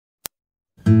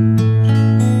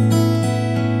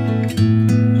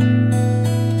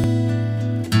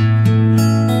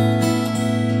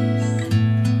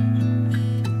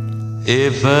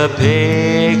If a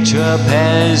picture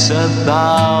pens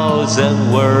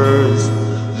 1,000 words,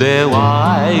 then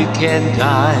why can't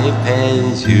I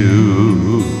paint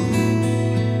you?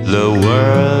 The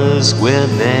words will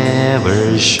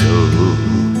never show.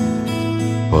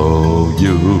 For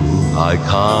you I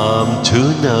come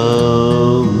to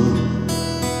know,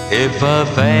 if a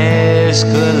face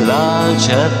could launch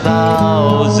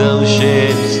 1,000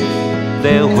 ships,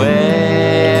 then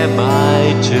where am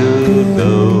I to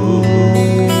go?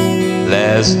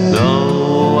 There's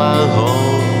no one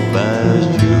home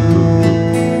but you,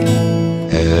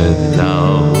 and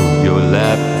now you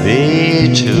left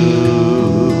me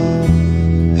too.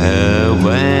 And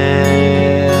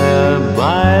when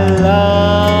my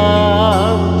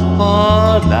love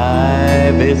for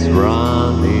life is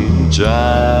running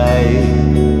dry,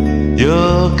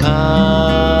 you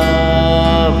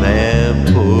come and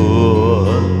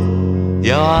pour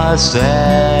yourself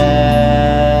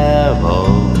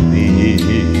on me.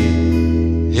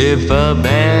 If a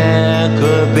man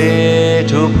could be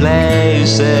 2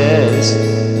 places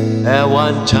at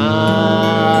one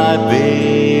time,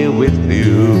 be with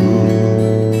you,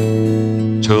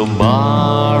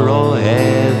 tomorrow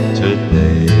and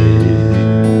today,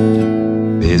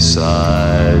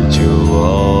 beside you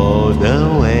all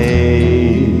the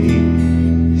way.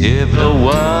 If the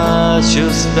world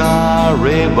should start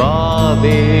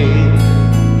revolving,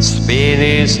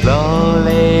 spinning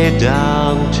slowly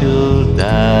down to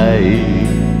die,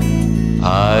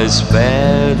 I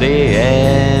spend the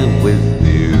end with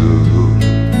you.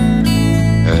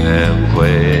 And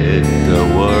when the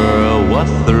world was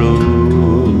through,